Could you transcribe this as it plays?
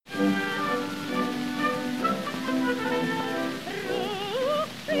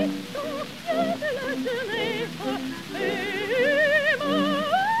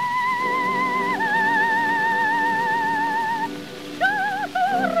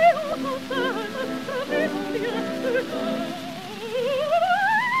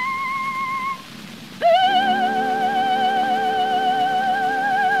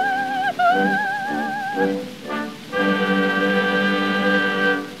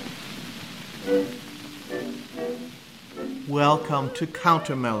Welcome to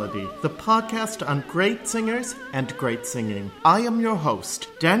Counter Melody, the podcast on great singers and great singing. I am your host,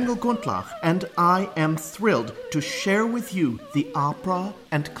 Daniel Gundlach, and I am thrilled to share with you the opera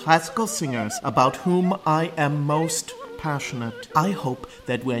and classical singers about whom I am most passionate. I hope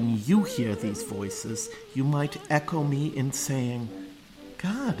that when you hear these voices, you might echo me in saying,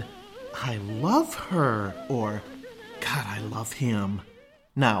 God, I love her, or God, I love him.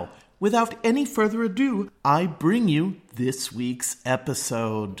 Now, without any further ado, I bring you this week's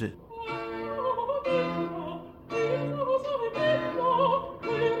episode.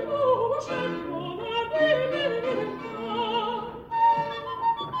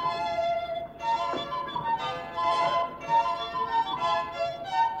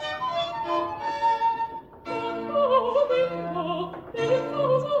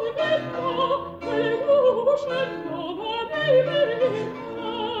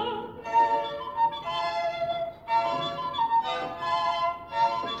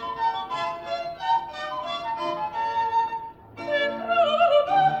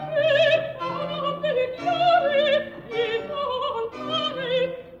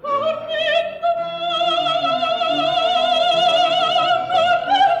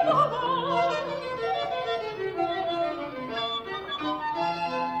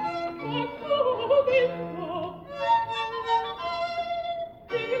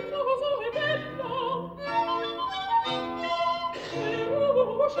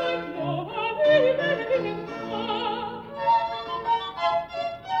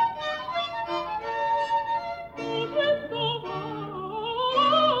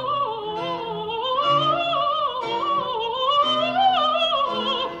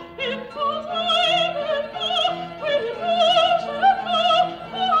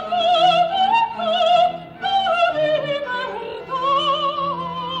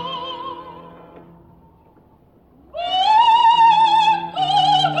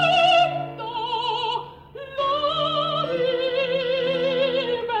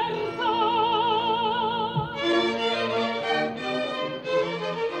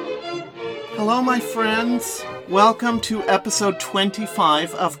 Hello, my friends. Welcome to episode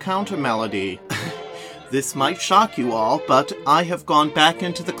 25 of Counter Melody. This might shock you all, but I have gone back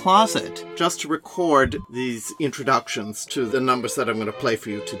into the closet just to record these introductions to the numbers that I'm going to play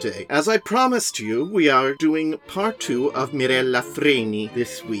for you today. As I promised you, we are doing part 2 of Mirella Freni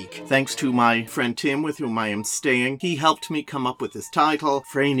this week. Thanks to my friend Tim, with whom I am staying. He helped me come up with this title,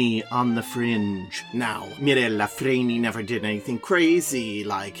 Freni on the Fringe. Now, Mirella Freni never did anything crazy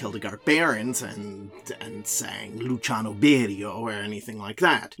like Hildegard Behrens and sang Luciano Berio or anything like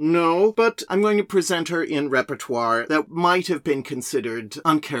that. No, but I'm going to present her in repertoire that might have been considered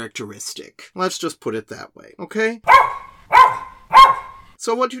uncharacteristic. Let's just put it that way, okay?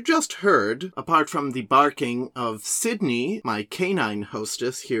 So what you just heard, apart from the barking of Sydney, my canine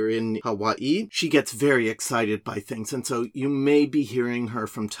hostess here in Hawaii, she gets very excited by things, and so you may be hearing her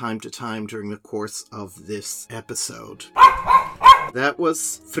from time to time during the course of this episode. That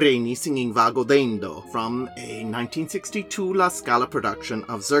was Freni singing Vago Dendo from a 1962 La Scala production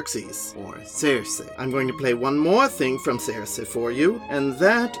of Xerxes, or Circe. I'm going to play one more thing from Circe for you, and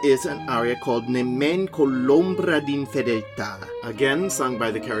that is an aria called Nemen con l'ombra d'infedeltà, again sung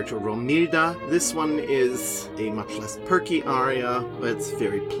by the character Romilda. This one is a much less perky aria, but it's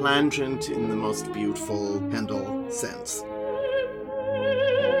very plangent in the most beautiful Handel sense.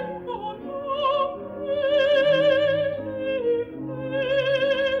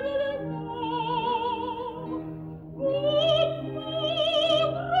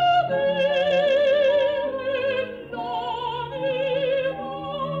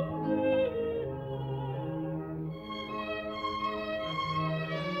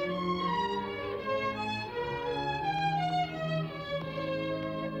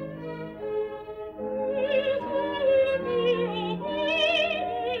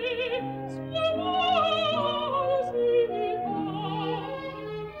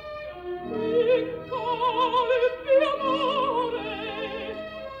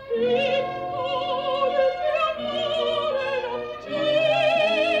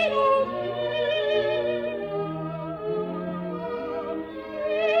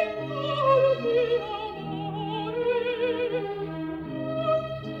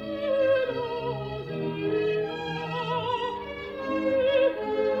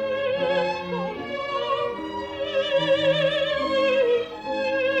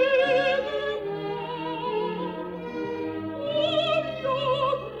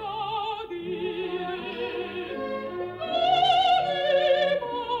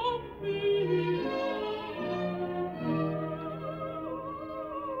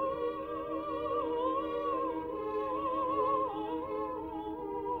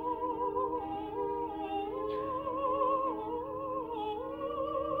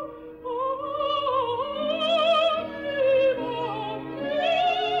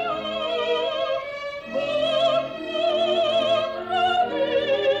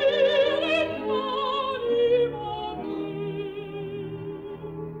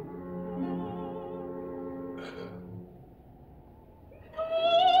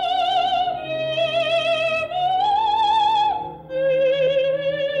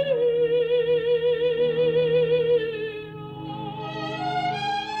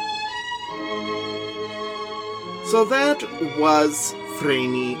 So that was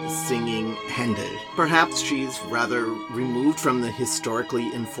Vreni singing Handel. Perhaps she's rather removed from the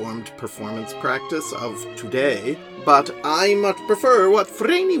historically informed performance practice of today, but I much prefer what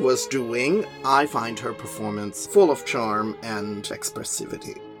Vreni was doing. I find her performance full of charm and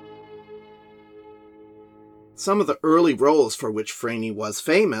expressivity. Some of the early roles for which Vreni was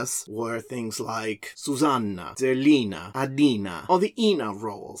famous were things like Susanna, Zerlina, Adina, or the Ina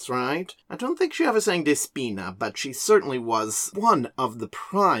roles, right? I don't think she ever sang Despina, but she certainly was one of the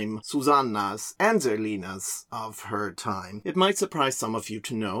prime Susannas and Zerlinas of her time. It might surprise some of you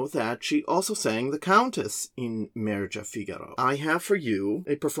to know that she also sang the Countess in Marriage of Figaro. I have for you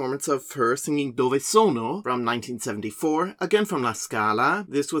a performance of her singing Dove Sono from 1974, again from La Scala,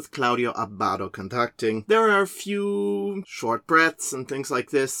 this with Claudio Abbado conducting. There are few short breaths and things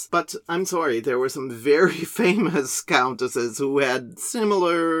like this, but I'm sorry, there were some very famous countesses who had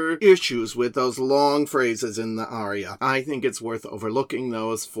similar issues with those long phrases in the aria. I think it's worth overlooking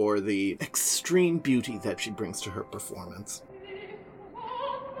those for the extreme beauty that she brings to her performance.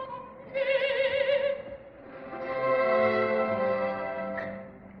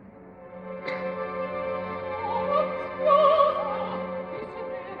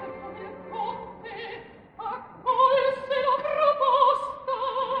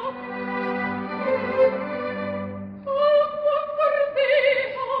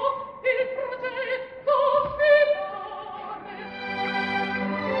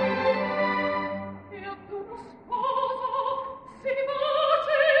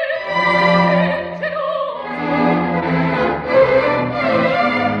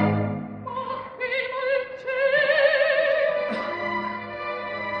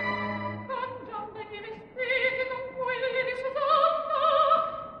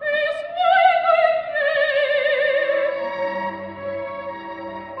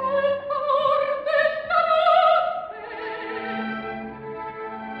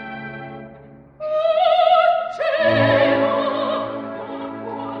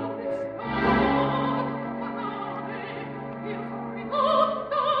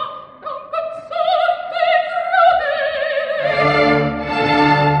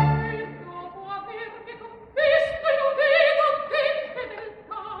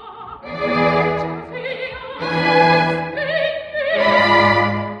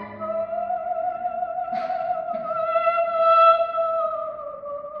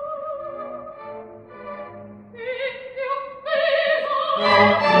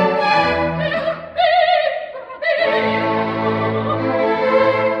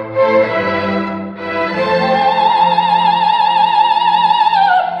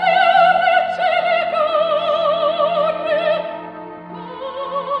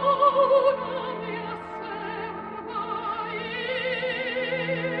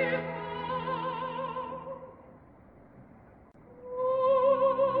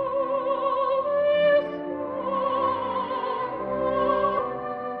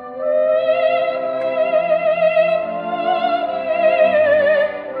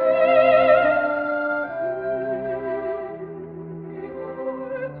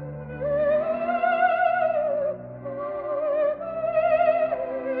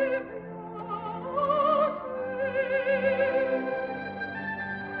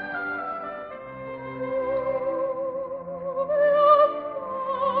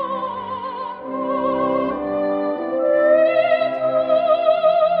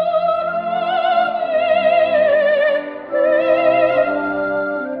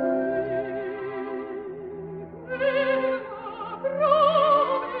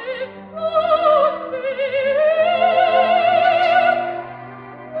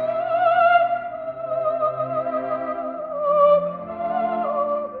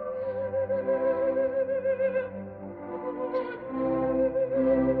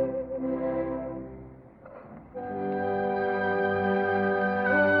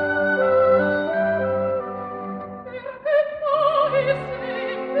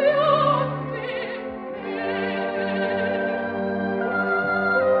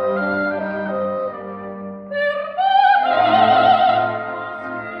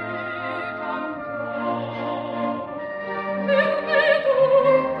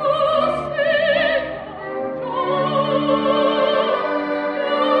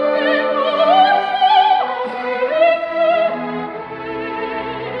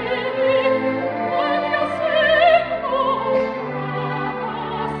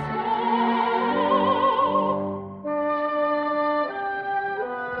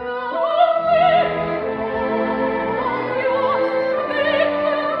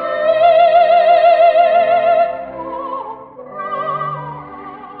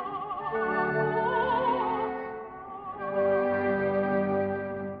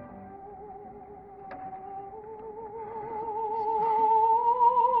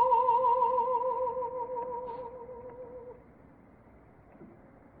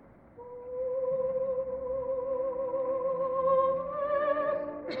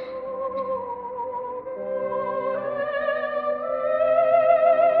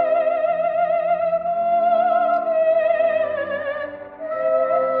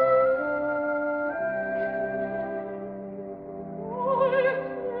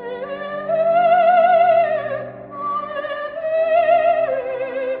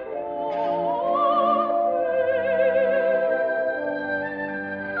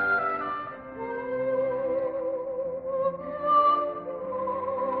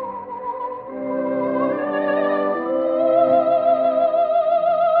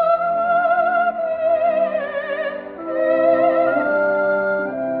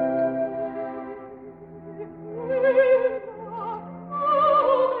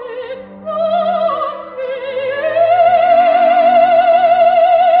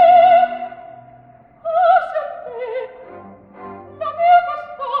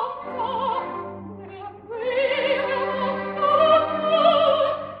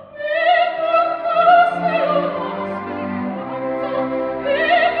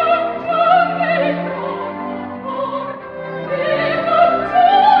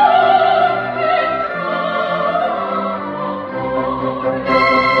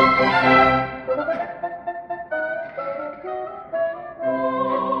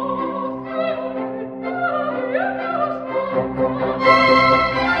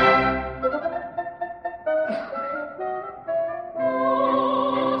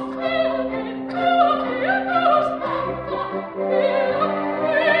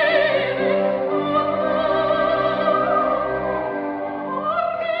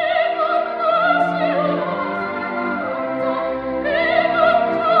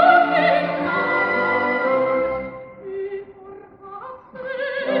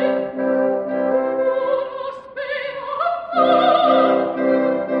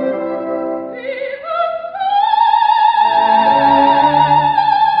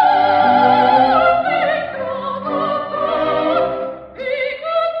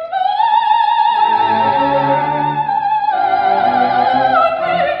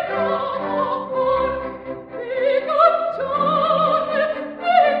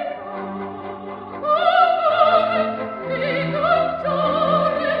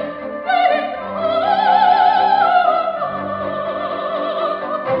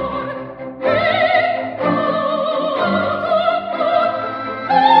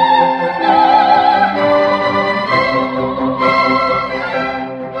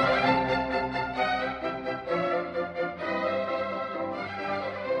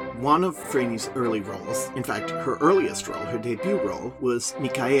 one of Freni's early roles, in fact, her earliest role, her debut role, was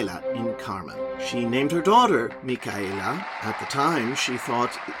Micaela in Carmen. She named her daughter Micaela. At the time, she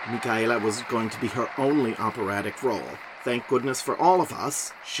thought Micaela was going to be her only operatic role. Thank goodness for all of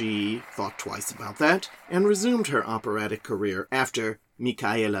us, she thought twice about that, and resumed her operatic career after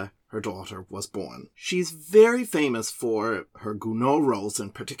Micaela, her daughter, was born. She's very famous for her Gounod roles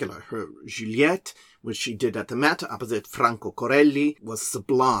in particular. Her Juliette, which she did at the Met opposite Franco Corelli, was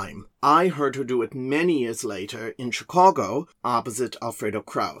sublime. I heard her do it many years later in Chicago opposite Alfredo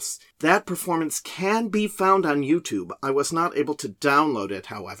Kraus. That performance can be found on YouTube. I was not able to download it,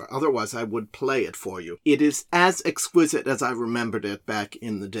 however. Otherwise, I would play it for you. It is as exquisite as I remembered it back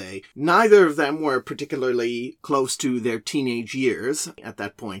in the day. Neither of them were particularly close to their teenage years at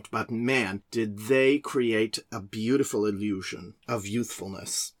that point, but man, did they create a beautiful illusion of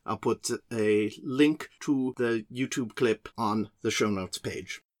youthfulness. I'll put a link to the YouTube clip on the show notes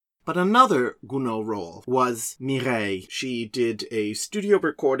page. But another Gounod role was Mireille. She did a studio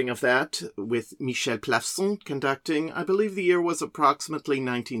recording of that with Michel Plavson conducting. I believe the year was approximately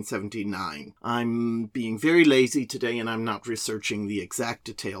 1979. I'm being very lazy today and I'm not researching the exact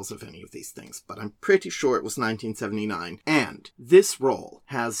details of any of these things, but I'm pretty sure it was 1979. And this role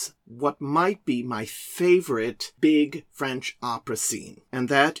has what might be my favorite big French opera scene, and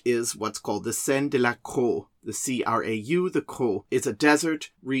that is what's called the Scène de la Crau. The Crau, the Crau, is a desert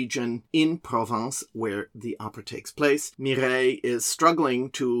region in Provence where the opera takes place. Mireille is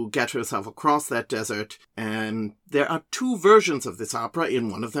struggling to get herself across that desert, and there are two versions of this opera. In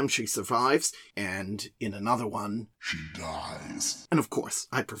one of them, she survives, and in another one, she dies. And of course,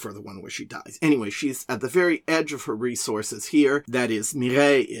 I prefer the one where she dies. Anyway, she's at the very edge of her resources here. That is,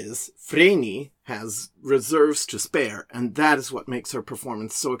 Mireille is. Freni has reserves to spare, and that is what makes her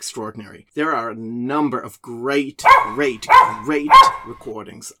performance so extraordinary. There are a number of great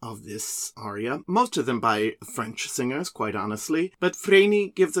recordings of this aria, most of them by French singers, quite honestly, but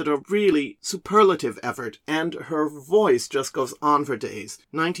Freni gives it a really superlative effort, and her voice just goes on for days.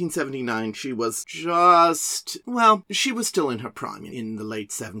 1979, she was she was still in her prime in the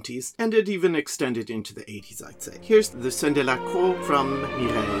late 70s, and it even extended into the 80s, I'd say. Here's the Scène de la Crau from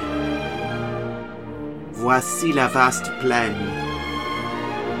Mireille. Voici la vaste plaine.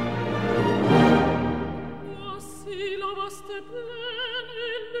 Voici la vaste plaine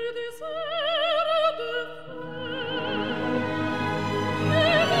et le désert de fer.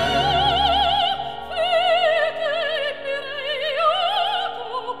 Et là, fête et Mireille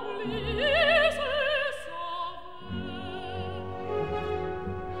accomplissent sa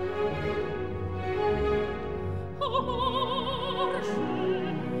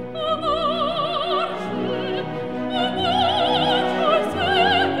veille.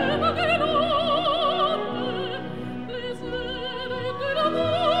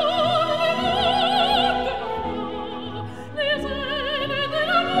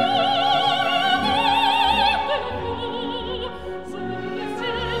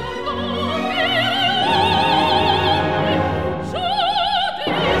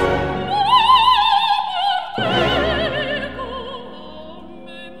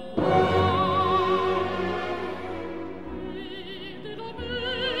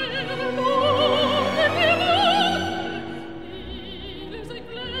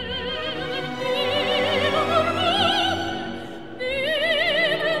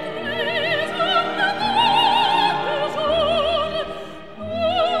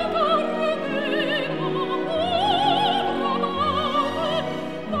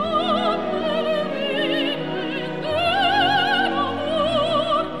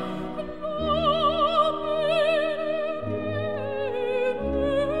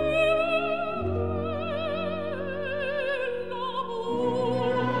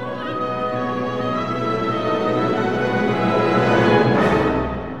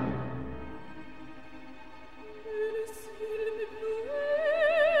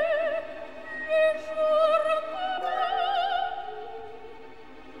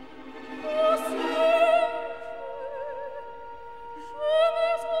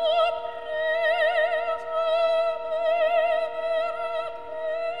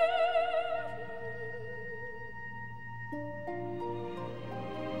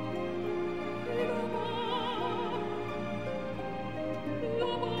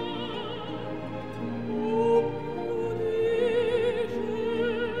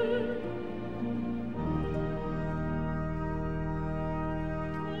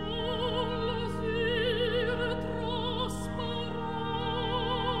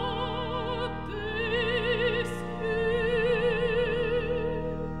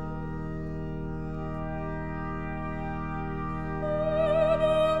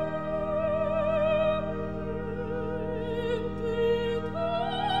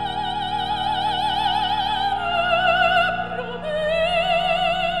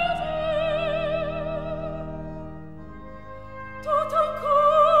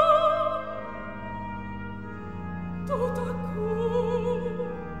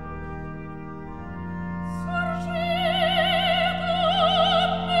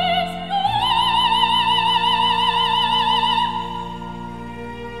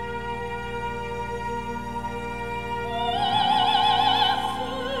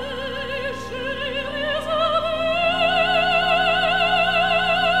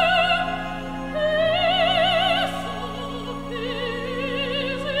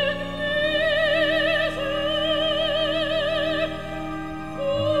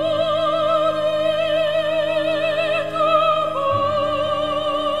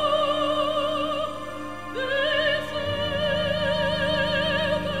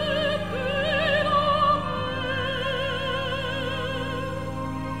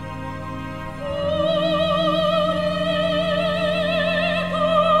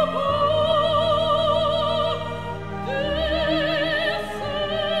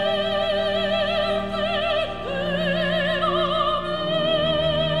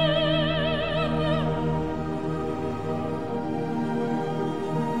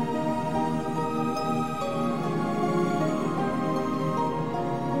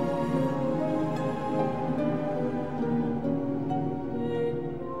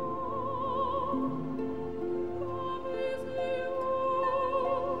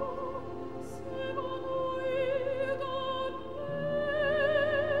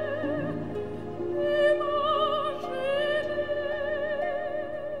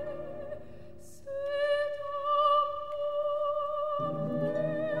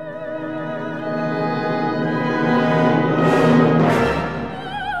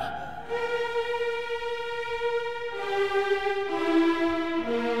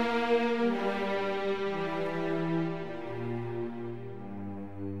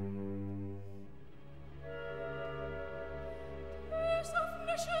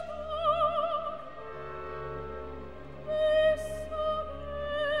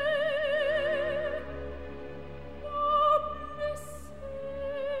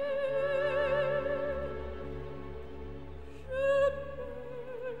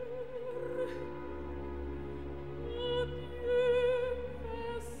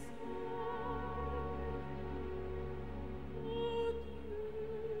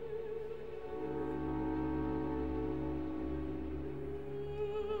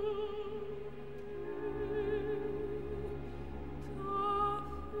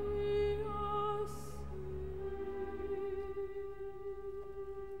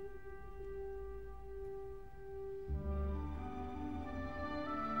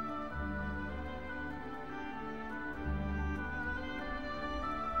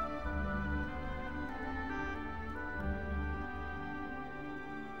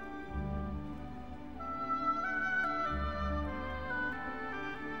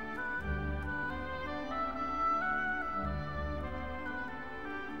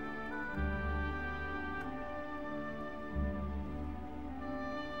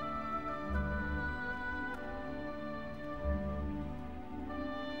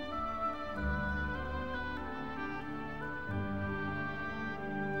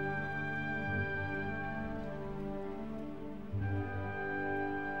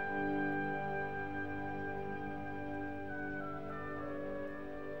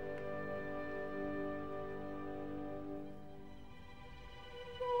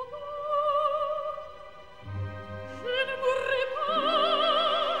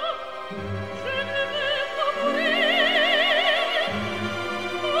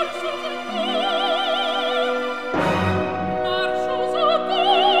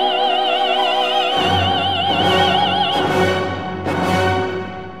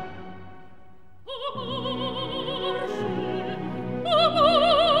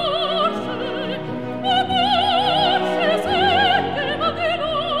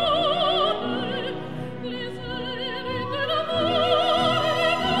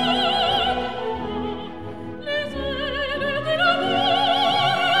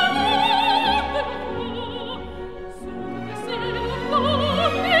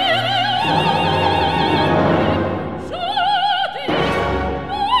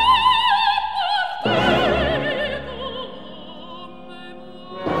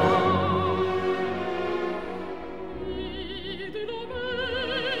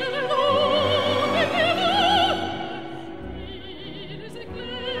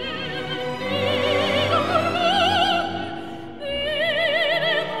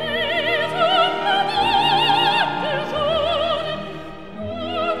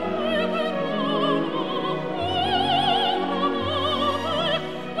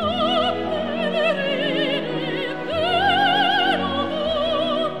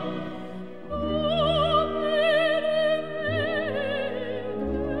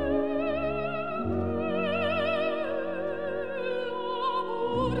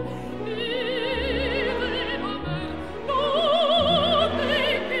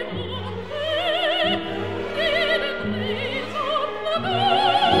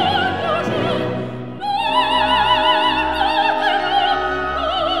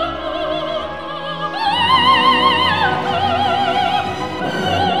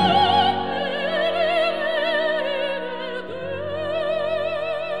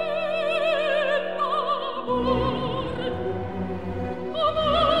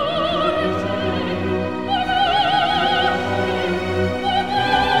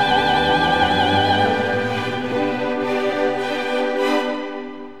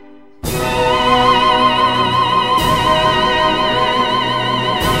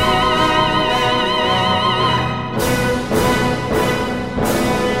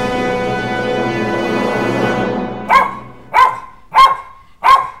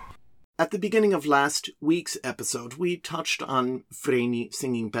 At the beginning of last week's episode, we touched on Freni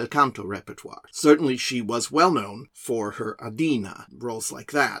singing bel canto repertoire. Certainly she was well known for her Adina, roles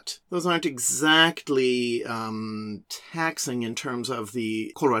like that. Those aren't exactly taxing in terms of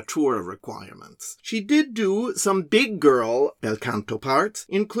the coloratura requirements. She did do some big girl bel canto parts,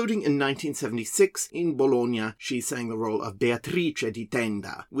 including in 1976 in Bologna. She sang the role of Beatrice di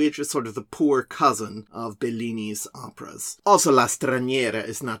Tenda, which is sort of the poor cousin of Bellini's operas. Also, La Straniera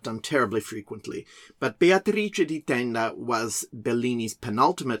is not done terribly frequently, but Beatrice di Tenda was Bellini's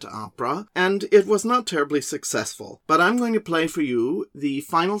penultimate opera, and it was not terribly successful. But I'm going to play for you the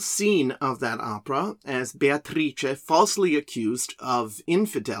final scene of that opera as Beatrice, falsely accused of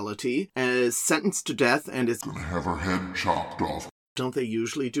infidelity, is sentenced to death and is gonna have her head chopped off. Don't they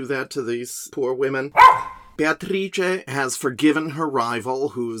usually do that to these poor women? Beatrice has forgiven her rival,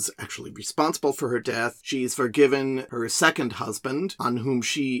 who's actually responsible for her death. She's forgiven her second husband, on whom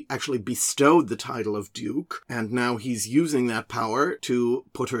she actually bestowed the title of Duke, and now he's using that power to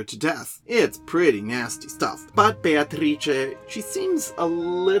put her to death. It's pretty nasty stuff. But Beatrice, she seems a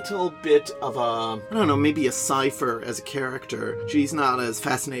little bit of maybe a cipher as a character. She's not as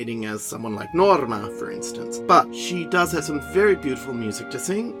fascinating as someone like Norma, for instance. But she does have some very beautiful music to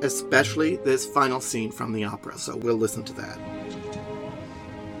sing, especially this final scene from the opera, so we'll listen to that.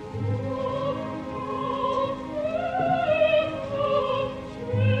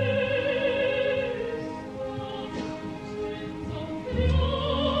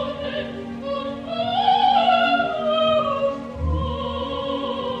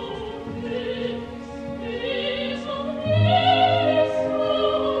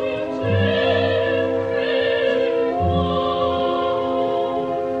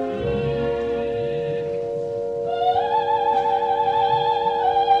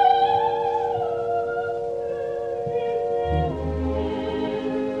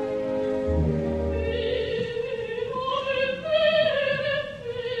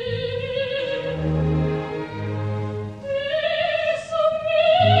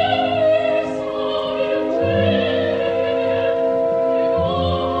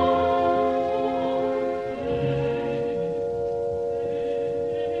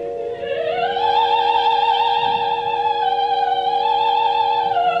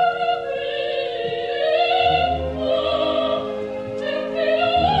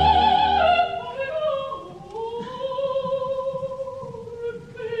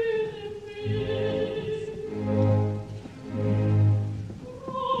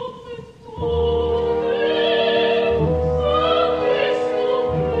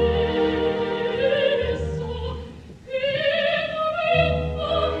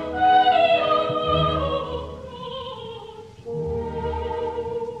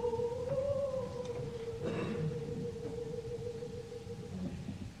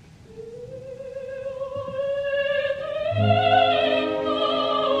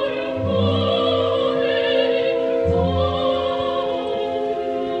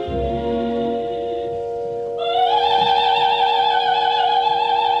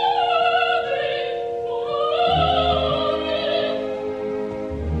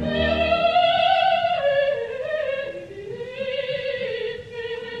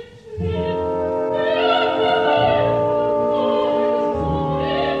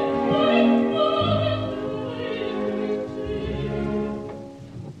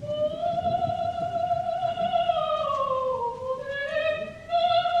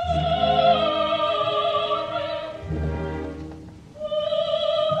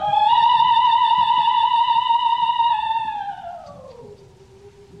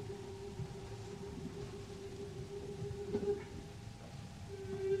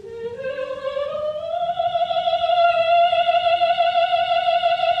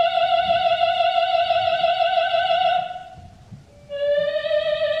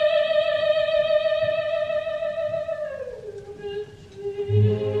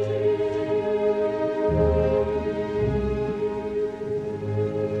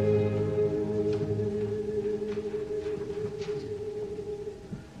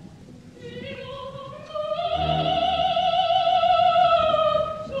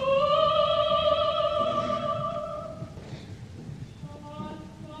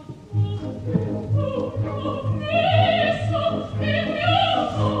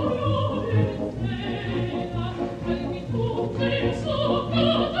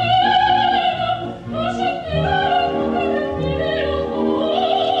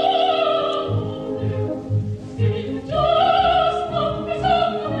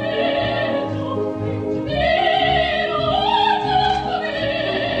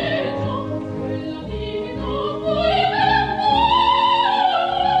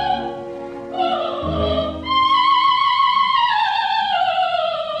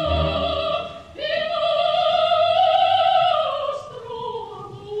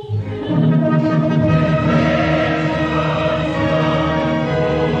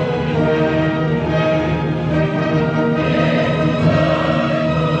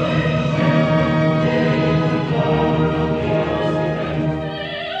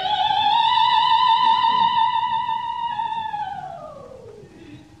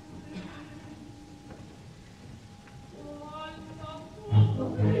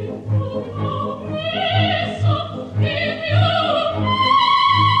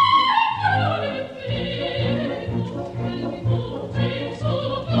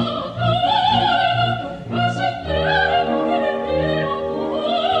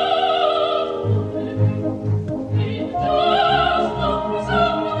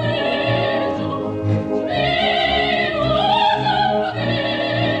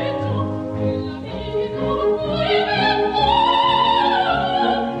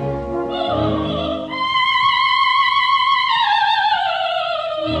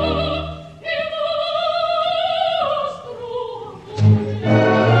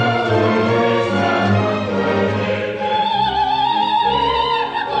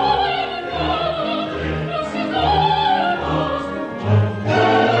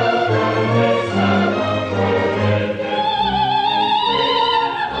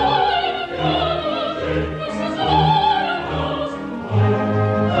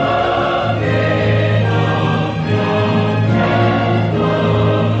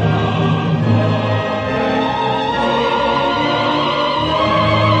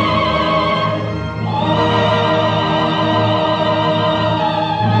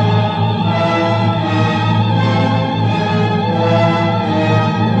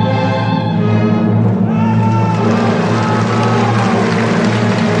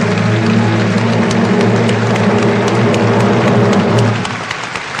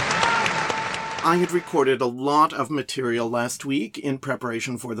 I had recorded a lot of material last week in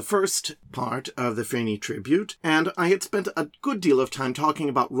preparation for the first part of the Vreni tribute, and I had spent a good deal of time talking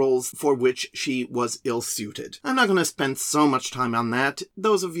about roles for which she was ill-suited. I'm not going to spend so much time on that.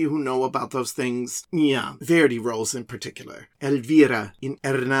 Those of you who know about those things, Verdi roles in particular. Elvira in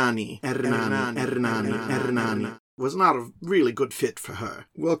Ernani was not a really good fit for her.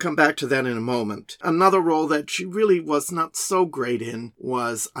 We'll come back to that in a moment. Another role that she really was not so great in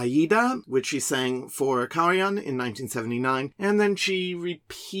was Aida, which she sang for Karajan in 1979, and then she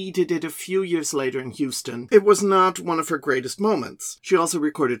repeated it a few years later in Houston. It was not one of her greatest moments. She also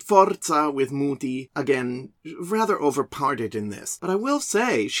recorded Forza with Muti, again, rather overparted in this. But I will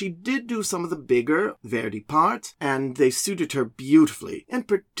say, she did do some of the bigger Verdi parts, and they suited her beautifully, in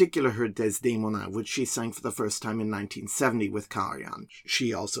particular her Desdemona, which she sang for the first time in 1970 with Karajan.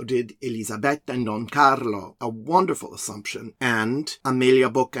 She also did Elisabetta and Don Carlo, a wonderful assumption, and Amelia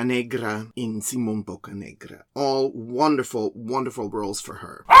Boccanegra in Simon Boccanegra. All wonderful, wonderful roles for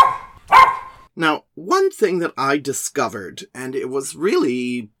her. Now, one thing that I discovered, and it was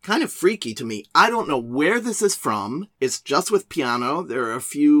really kind of freaky to me, I don't know where this is from, it's just with piano, there are a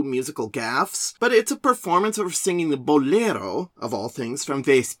few musical gaffes, but it's a performance of her singing the Bolero, of all things, from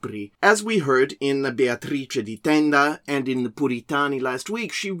Vespri. As we heard in the Beatrice di Tenda and in the Puritani last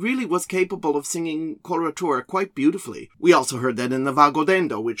week, she really was capable of singing coloratura quite beautifully. We also heard that in the Va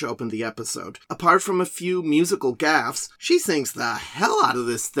Godendo, which opened the episode. Apart from a few musical gaffes, she sings the hell out of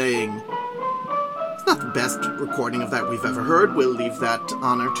this thing. It's not the best recording of that we've ever heard. We'll leave that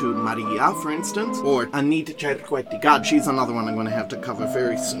honor to Maria, for instance, or Anita Cerquetti. God, she's another one I'm going to have to cover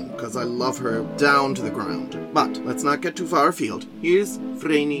very soon, because I love her down to the ground. But let's not get too far afield. Here's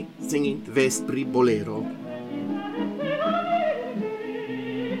Vreni singing the Vespri Bolero.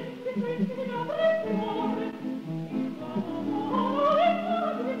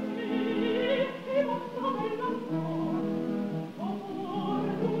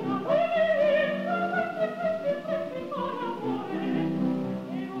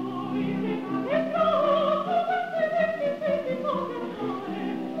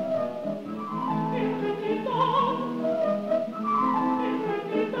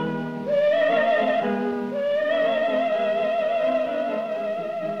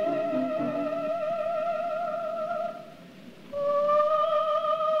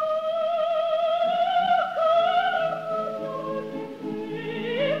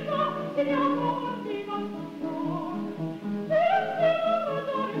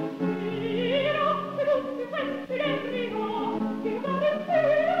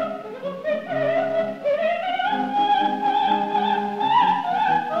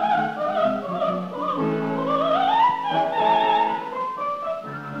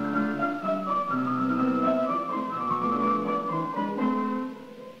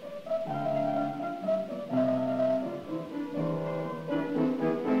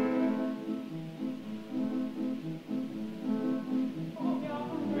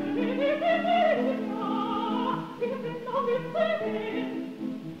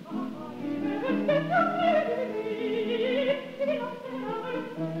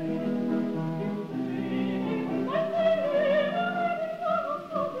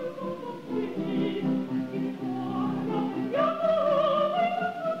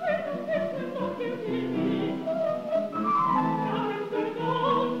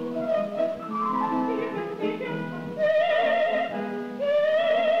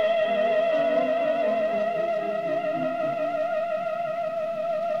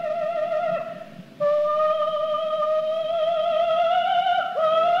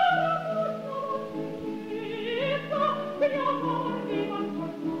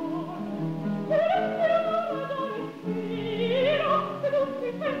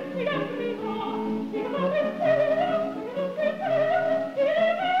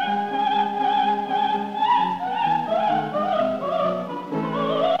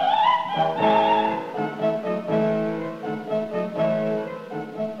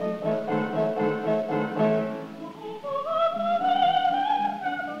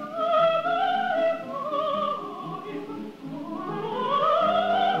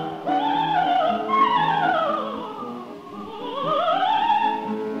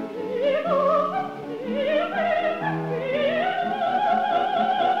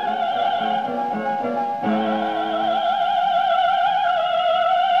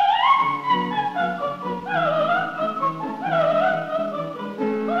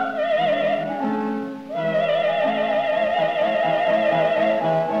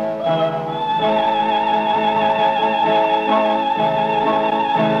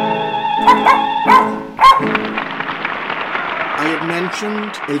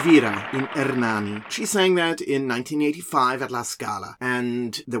 mentioned Elvira in Hernani. She sang that in 1985 at La Scala,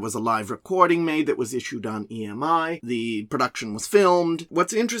 and there was a live recording made that was issued on EMI. The production was filmed.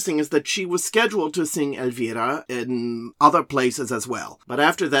 What's interesting is that she was scheduled to sing Elvira in other places as well. But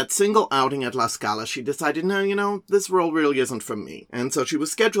after that single outing at La Scala, she decided, no, this role really isn't for me. And so she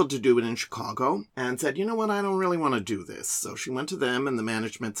was scheduled to do it in Chicago and said, you know what, I don't really want to do this. So she went to them and the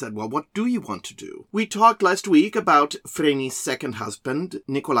management said, well, what do you want to do? We talked last week about Freni's second husband,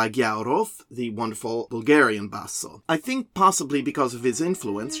 Nikolai Gyaurov, the wonderful Bulgarian basso. I think possibly because of his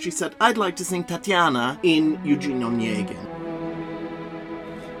influence, she said, I'd like to sing Tatiana in Eugene Onegin.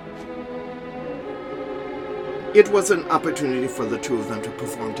 It was an opportunity for the two of them to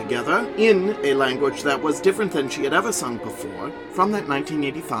perform together in a language that was different than she had ever sung before, from that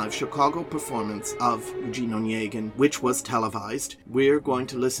 1985 Chicago performance of Eugene Onegin, which was televised. We're going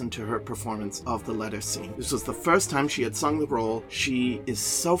to listen to her performance of the letter scene. This was the first time she had sung the role. She is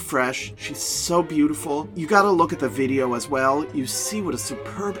so fresh. She's so beautiful. You gotta look at the video as well. You see what a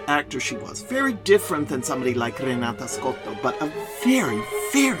superb actor she was. Very different than somebody like Renata Scotto, but a very,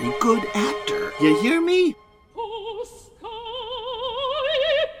 very good actor. You hear me?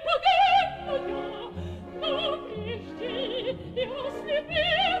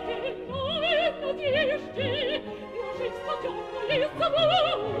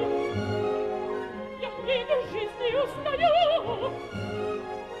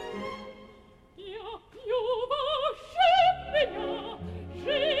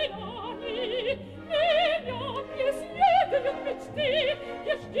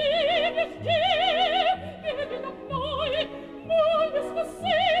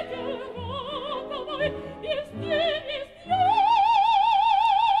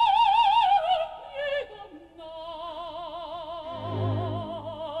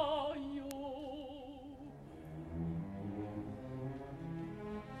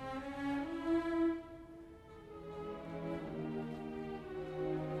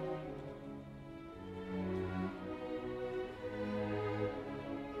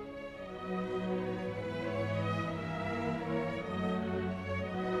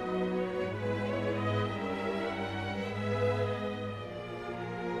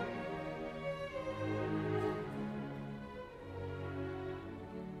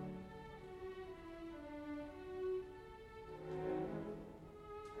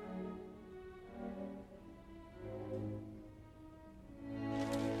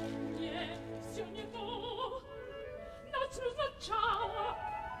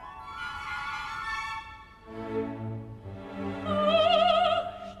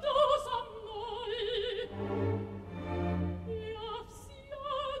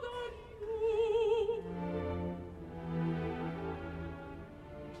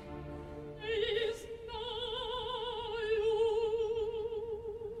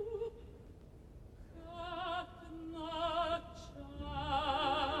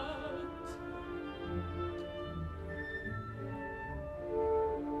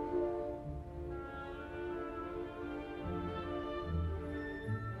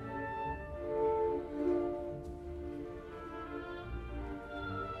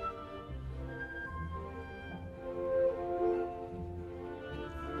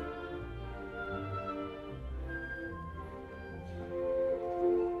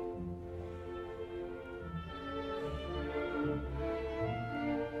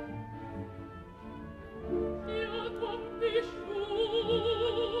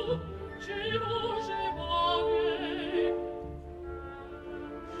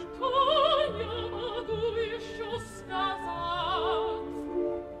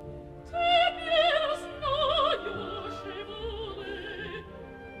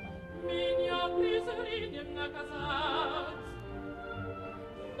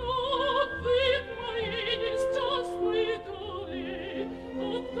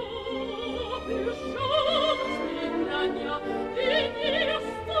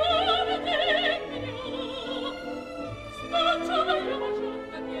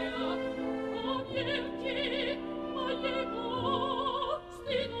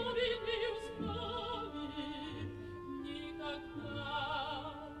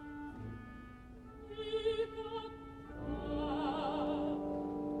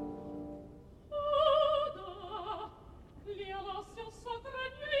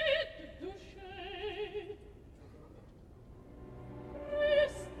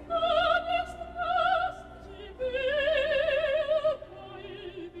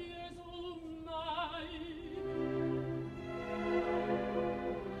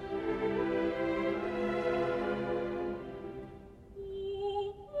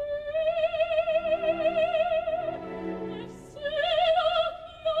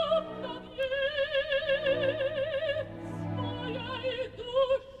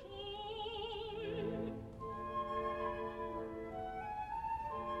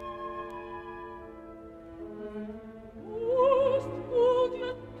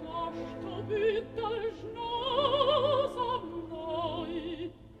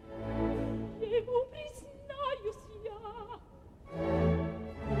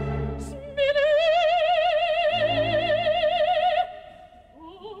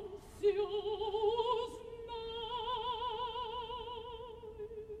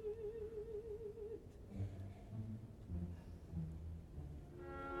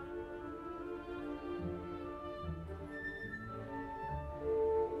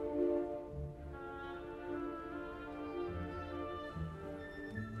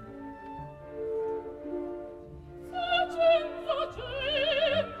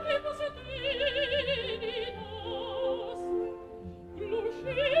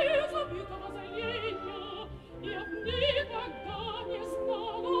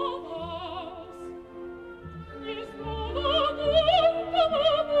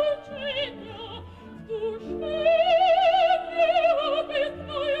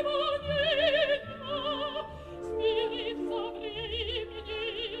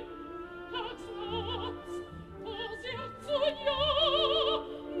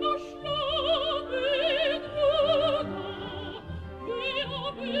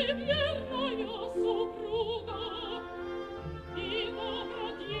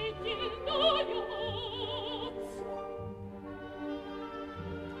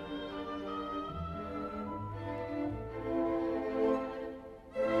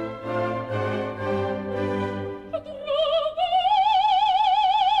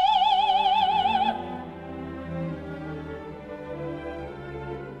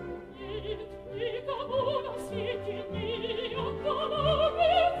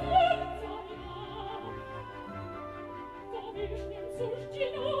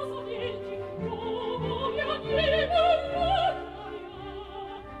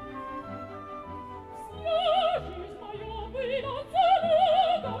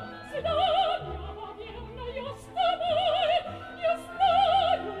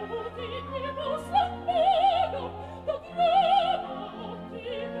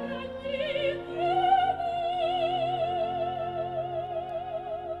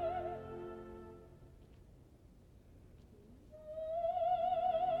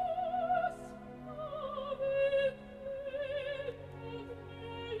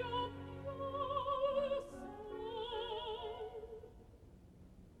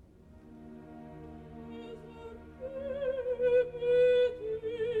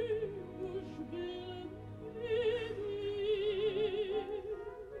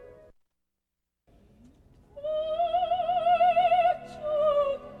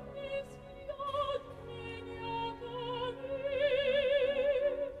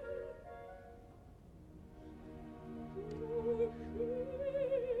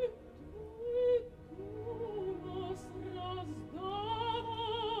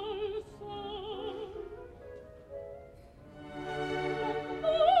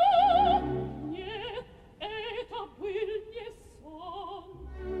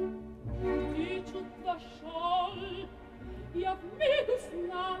 sciol, io amicus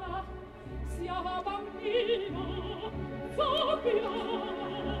nana, sia bambino, zopila.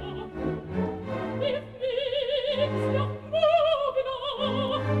 If sia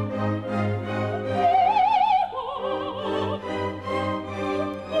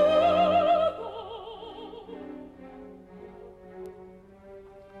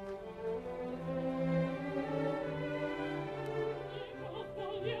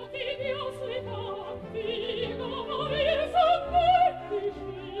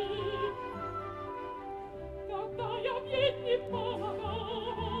Vieni,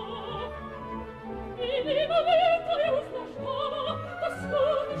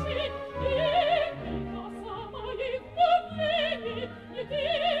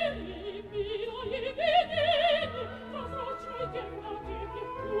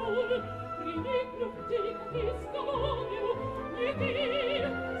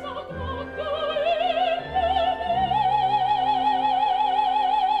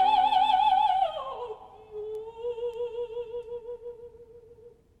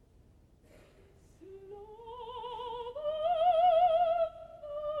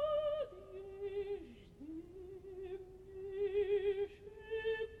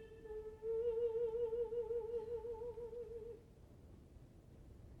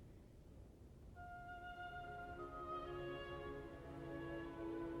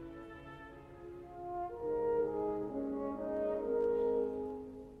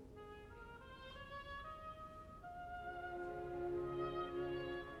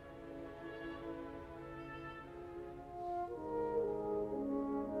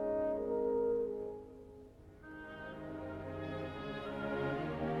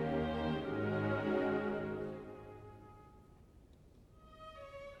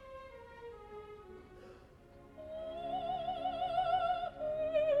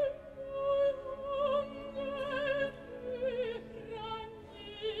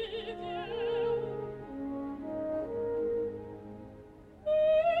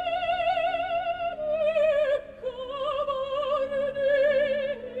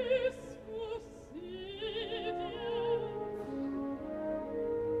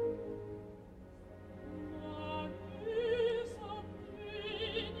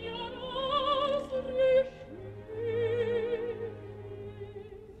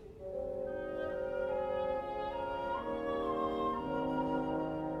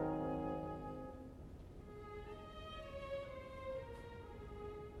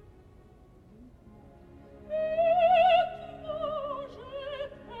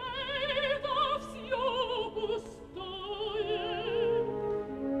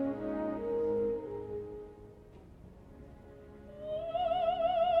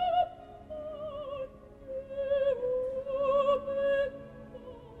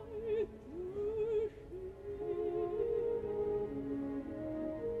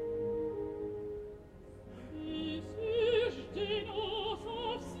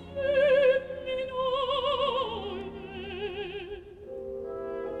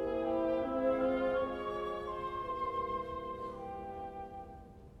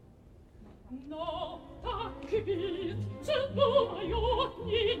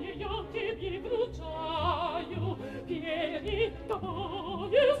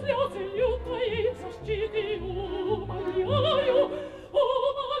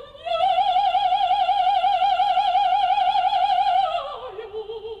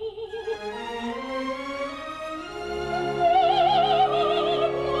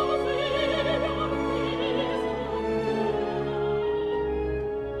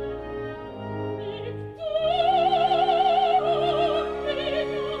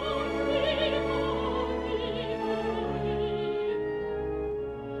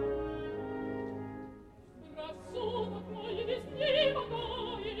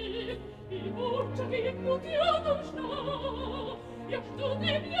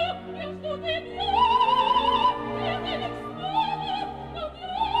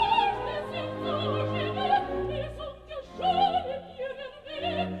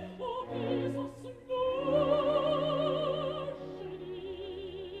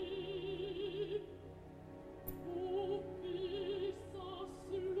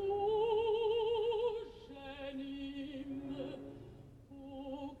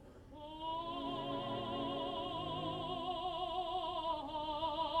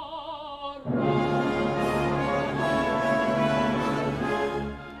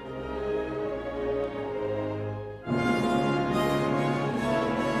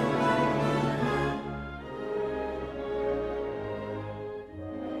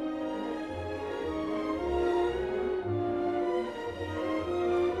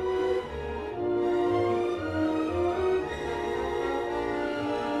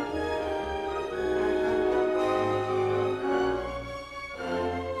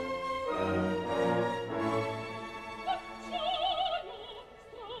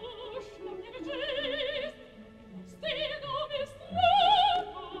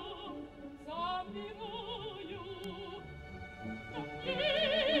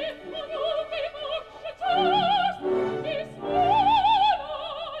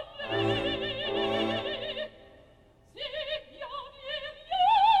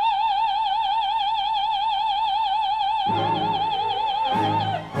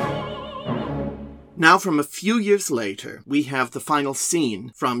 Now, from a few years later, we have the final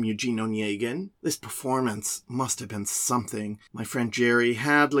scene from Eugene Onegin. This performance must have been something. My friend Jerry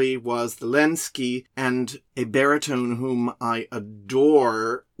Hadley was the Lenski, and a baritone whom I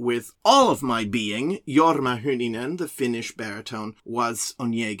adore with all of my being, Jorma Hyninen, the Finnish baritone, was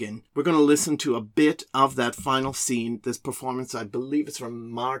Onegin. We're going to listen to a bit of that final scene. This performance, I believe, is from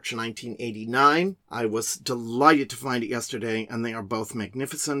March 1989. I was delighted to find it yesterday, and they are both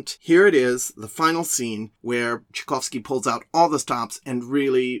magnificent. Here it is, the final scene, where Tchaikovsky pulls out all the stops, and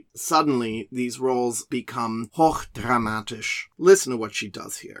really, suddenly, these roles become hochdramatisch. Listen to what she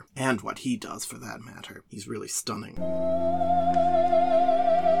does here, and what he does, for that matter. He's really stunning.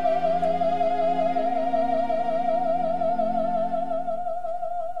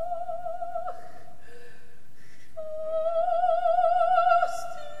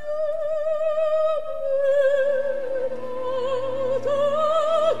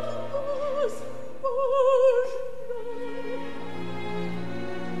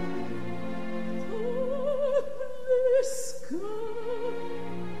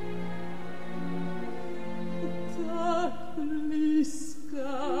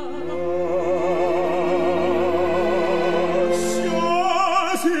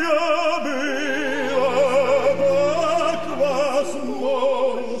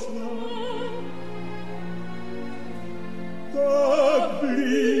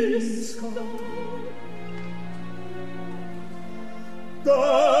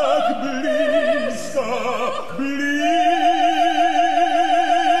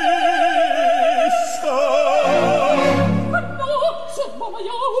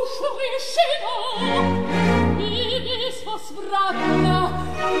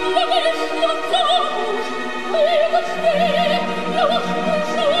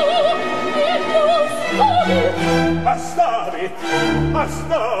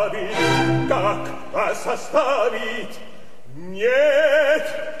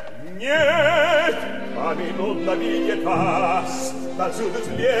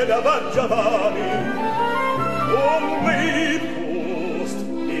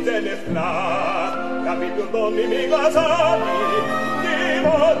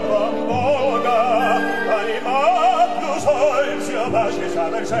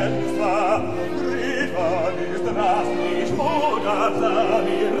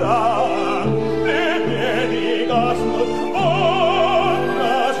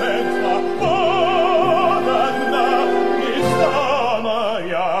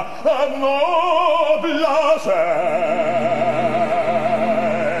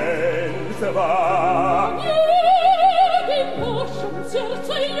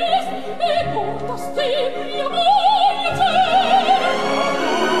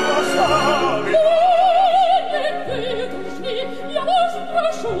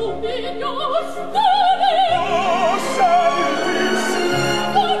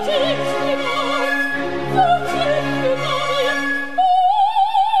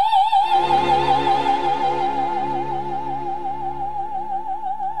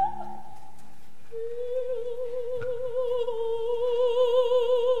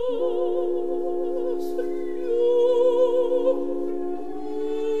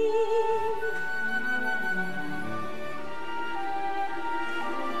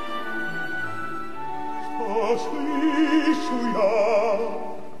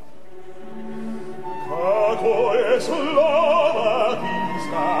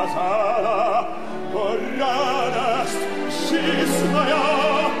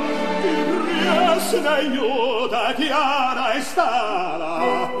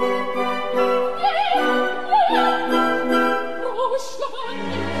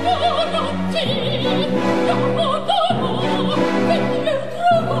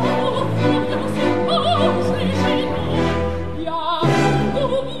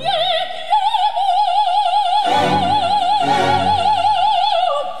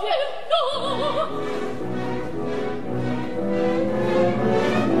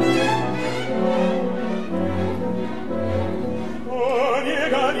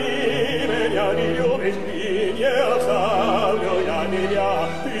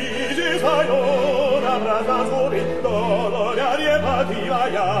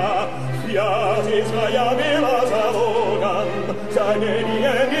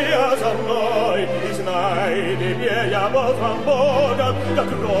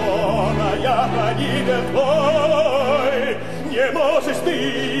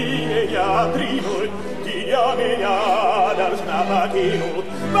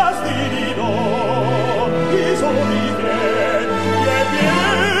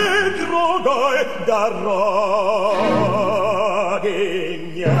 Darogenia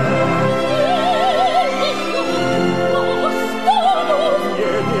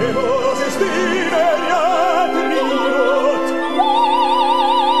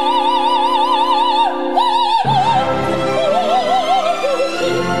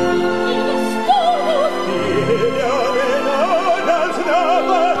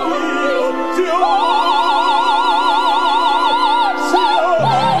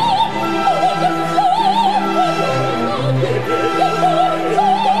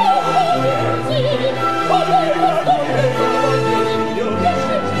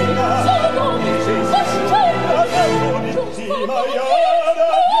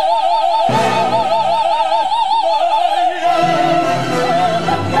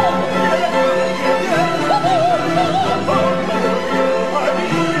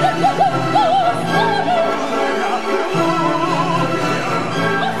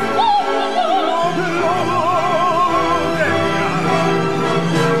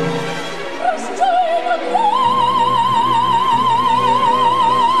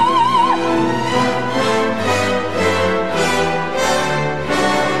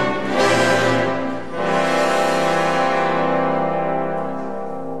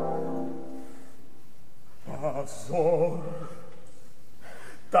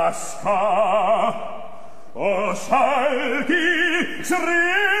Alaska, o salgi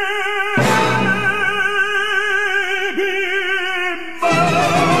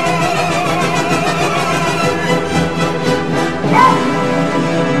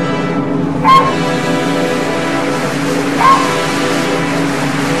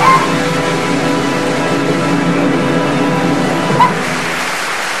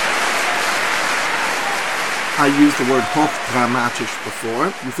I used the word hochdramatisch before.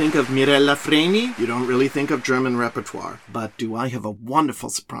 You think of Mirella Freni, you don't really think of German repertoire. But do I have a wonderful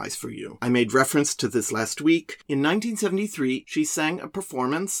surprise for you. I made reference to this last week. In 1973, she sang a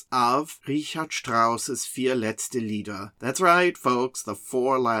performance of Richard Strauss's Vier letzte Lieder. That's right, folks, the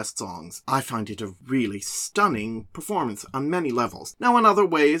 4 last songs. I find it a really stunning performance on many levels. Now, in other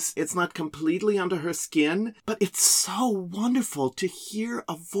ways, it's not completely under her skin, but it's so wonderful to hear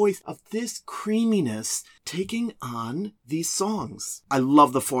a voice of this creaminess taking on these songs. I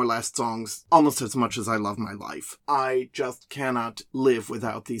love the 4 last songs almost as much as I love my life. I just cannot live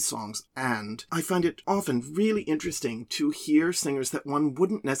without these songs, and I find it often really interesting to hear singers that one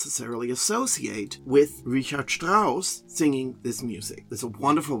wouldn't necessarily associate with Richard Strauss singing this music. There's a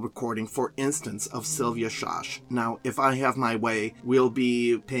wonderful recording, for instance, of Sylvia Schasch. Now, if I have my way, we'll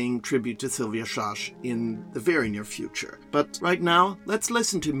be paying tribute to Sylvia Schasch in the very near future. But right now, let's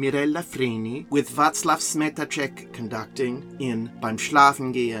listen to Mirella Freni with Václav Smetacek conducting in Beim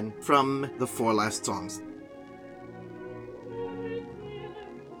Schlafengehen from the 4 last songs.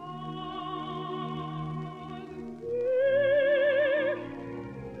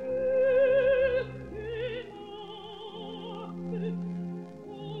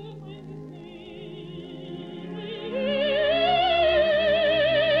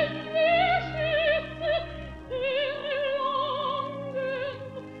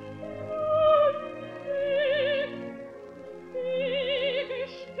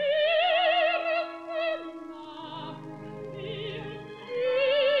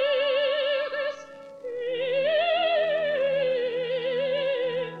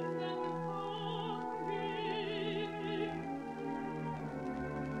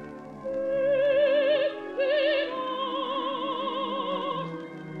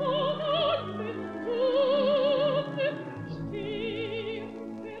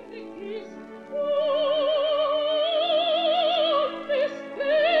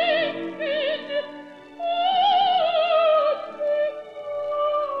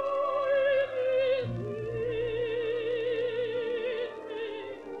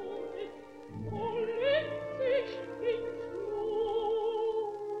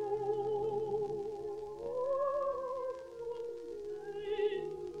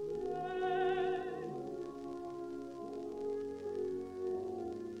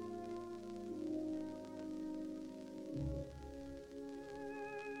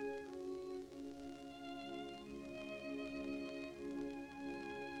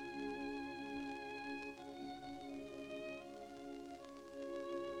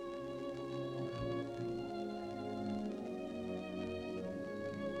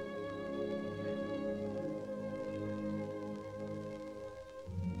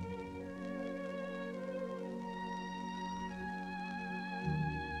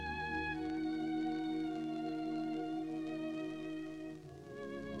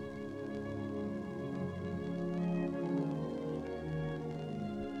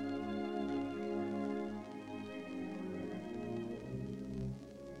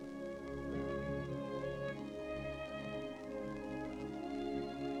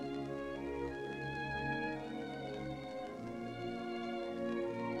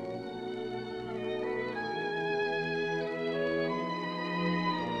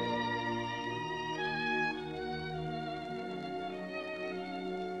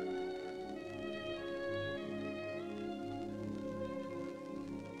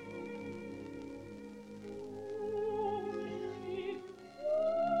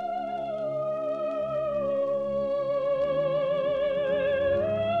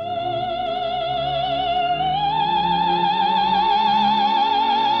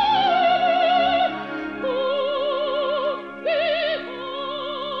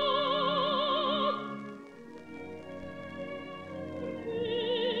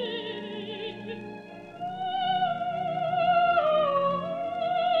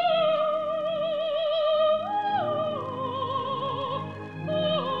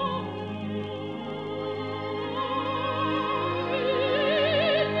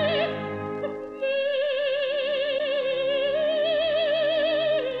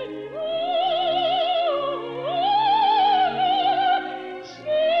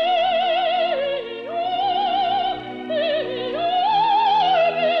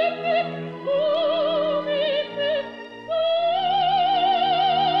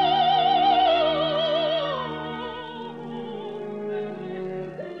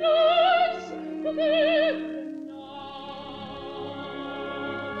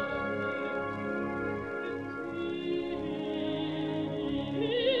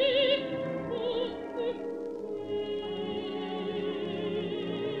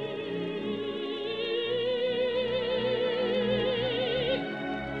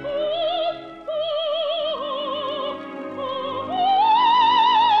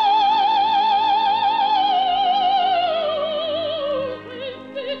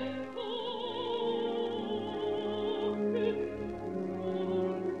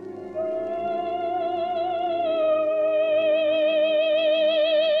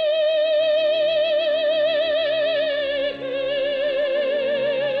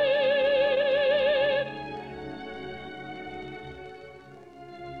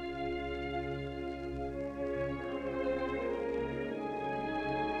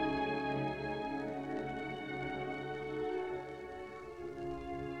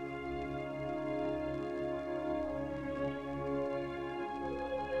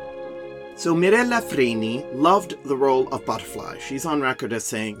 So Mirella Freni loved the role of Butterfly. She's on record as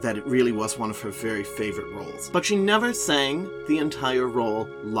saying that it really was one of her very favorite roles. But she never sang the entire role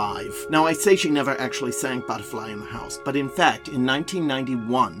live. Now, I say she never actually sang Butterfly in the House, but in fact, in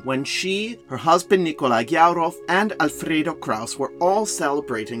 1991, when she, her husband Nikolai Gyaurov, and Alfredo Kraus were all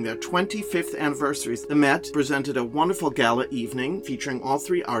celebrating their 25th anniversaries, the Met presented a wonderful gala evening featuring all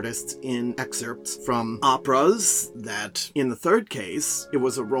three artists in excerpts from operas that, in the third case, it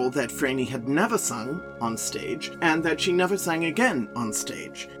was a role that Freni had never sung on stage and that she never sang again on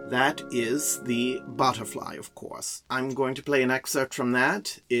stage. That is the Butterfly, of course. I'm going to play an excerpt from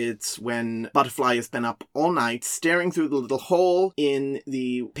that. It's when Butterfly has been up all night, staring through the little hole in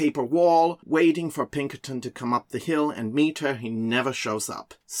the paper wall, waiting for Pinkerton to come up the hill and meet her. He never shows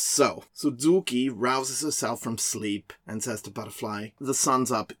up. So, Suzuki rouses herself from sleep and says to Butterfly, "The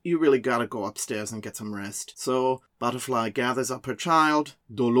sun's up. You really gotta go upstairs and get some rest." So, Butterfly gathers up her child,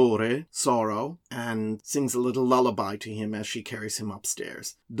 Dolore, sorrow, and sings a little lullaby to him as she carries him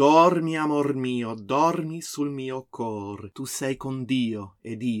upstairs. Dormi, amor mio, dormi sul mio cor. Tu sei con Dio,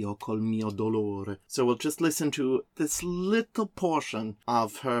 ed io col mio dolore. So we'll just listen to this little portion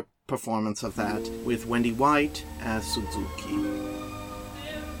of her performance of that with Wendy White as Suzuki.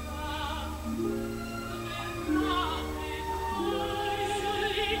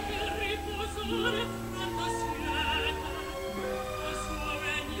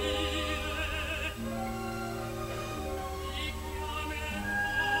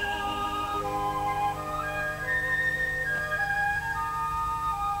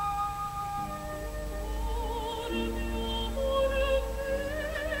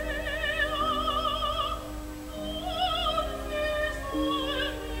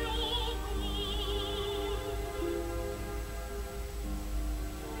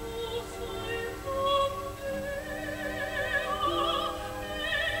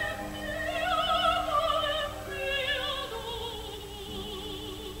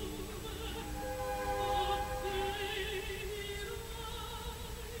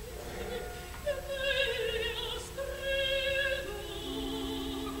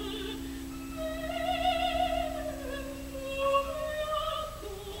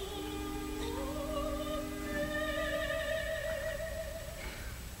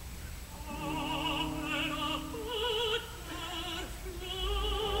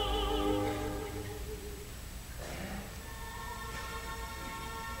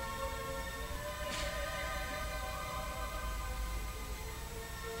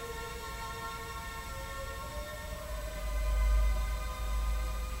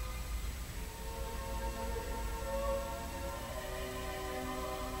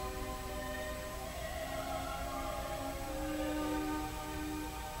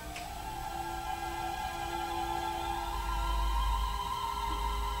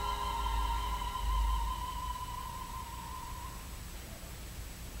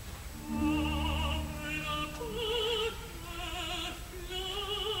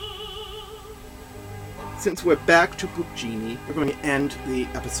 Since we're back to Puccini, we're going to end the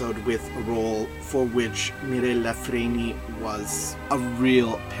episode with a role for which Mirella Freni was a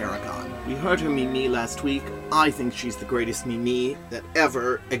real paragon. We heard her Mimi last week. I think she's the greatest Mimi that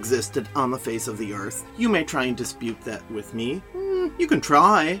ever existed on the face of the earth. You may try and dispute that with me. You can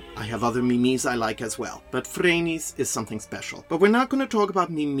try. I have other Mimis I like as well. But Freni's is something special. But we're not going to talk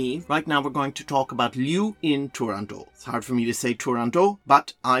about Mimi. Right now we're going to talk about Liu in Turandot. It's hard for me to say Turandot,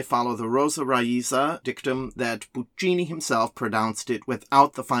 but I follow the Rosa Raisa dictum that Puccini himself pronounced it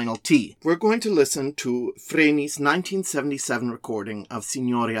without the final T. We're going to listen to Freni's 1977 recording of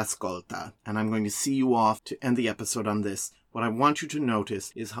Signore Ascolta, and I'm going to see you off to end the episode on this. What I want you to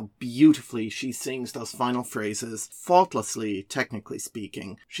notice is how beautifully she sings those final phrases, faultlessly, technically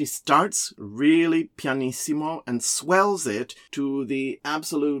speaking. She starts really pianissimo and swells it to the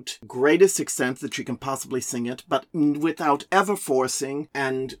absolute greatest extent that she can possibly sing it, but without ever forcing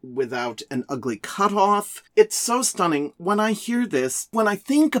and without an ugly cutoff. It's so stunning. When I hear this, when I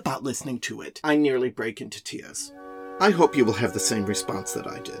think about listening to it, I nearly break into tears. I hope you will have the same response that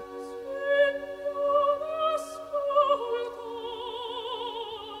I did.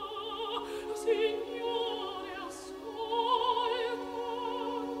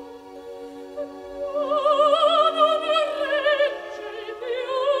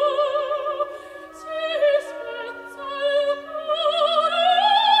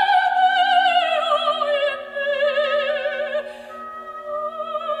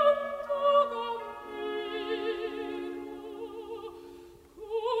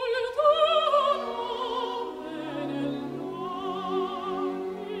 Oh,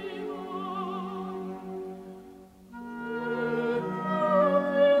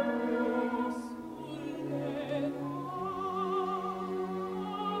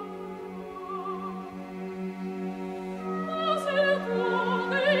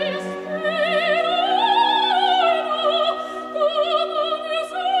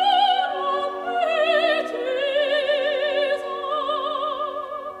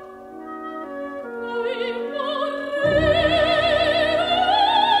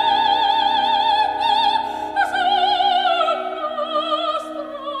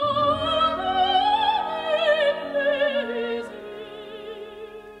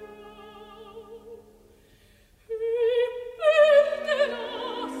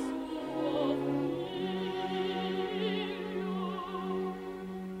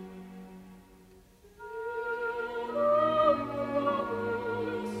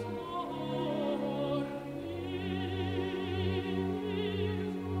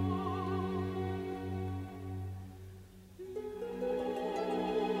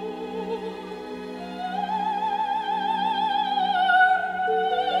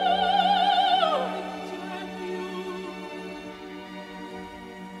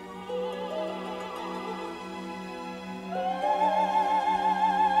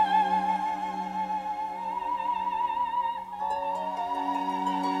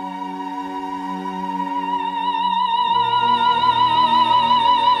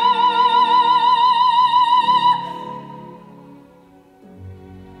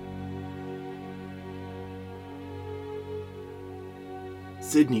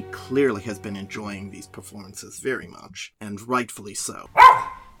 Sydney clearly has been enjoying these performances very much, and rightfully so.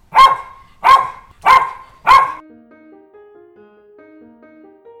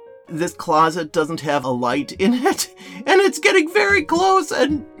 This closet doesn't have a light in it, and it's getting very close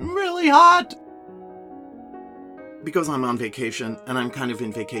and really hot. Because I'm on vacation, and I'm kind of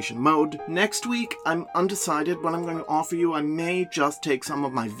in vacation mode, next week I'm undecided what I'm going to offer you. I may just take some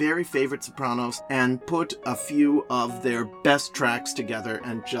of my very favorite sopranos and put a few of their best tracks together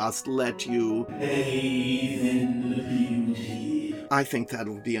and just let you bathe in the beauty. I think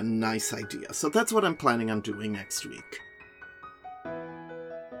that'll be a nice idea. So that's what I'm planning on doing next week.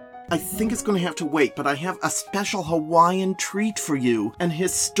 I think it's going to have to wait, but I have a special Hawaiian treat for you. An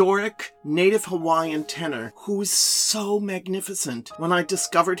historic native Hawaiian tenor who is so magnificent. When I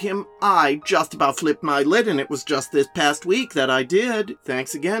discovered him, I just about flipped my lid, and it was just this past week that I did.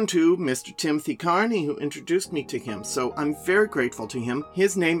 Thanks again to Mr. Timothy Carney, who introduced me to him, so I'm very grateful to him.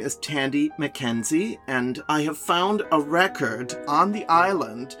 His name is Tandy McKenzie, and I have found a record on the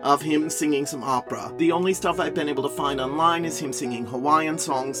island of him singing some opera. The only stuff I've been able to find online is him singing Hawaiian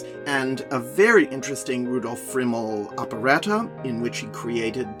songs, and a very interesting Rudolf Frimmel operetta in which he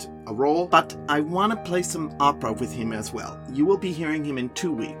created a role. But I want to play some opera with him as well. You will be hearing him in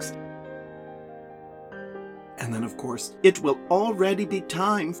 2 weeks. And then, of course, it will already be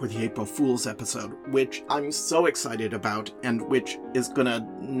time for the April Fool's episode, which I'm so excited about and which is gonna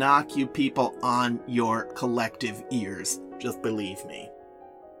knock you people on your collective ears. Just believe me.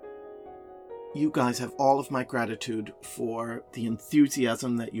 You guys have all of my gratitude for the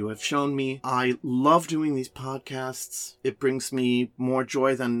enthusiasm that you have shown me. I love doing these podcasts. It brings me more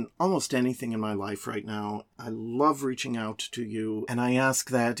joy than almost anything in my life right now. I love reaching out to you, and I ask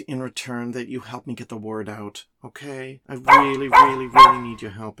that in return that you help me get the word out. Okay? I really, really, really need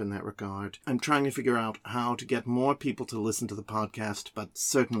your help in that regard. I'm trying to figure out how to get more people to listen to the podcast, but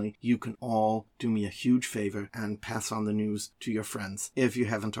certainly you can all do me a huge favor and pass on the news to your friends if you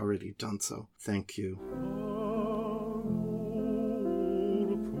haven't already done so. Thank you.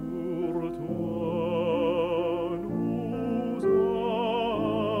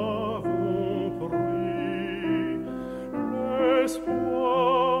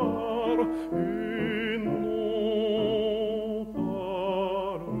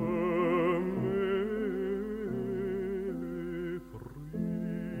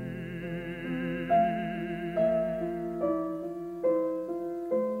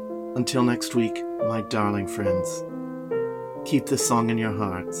 Until next week, my darling friends, keep this song in your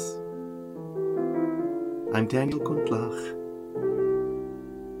hearts. I'm Daniel Gundlach.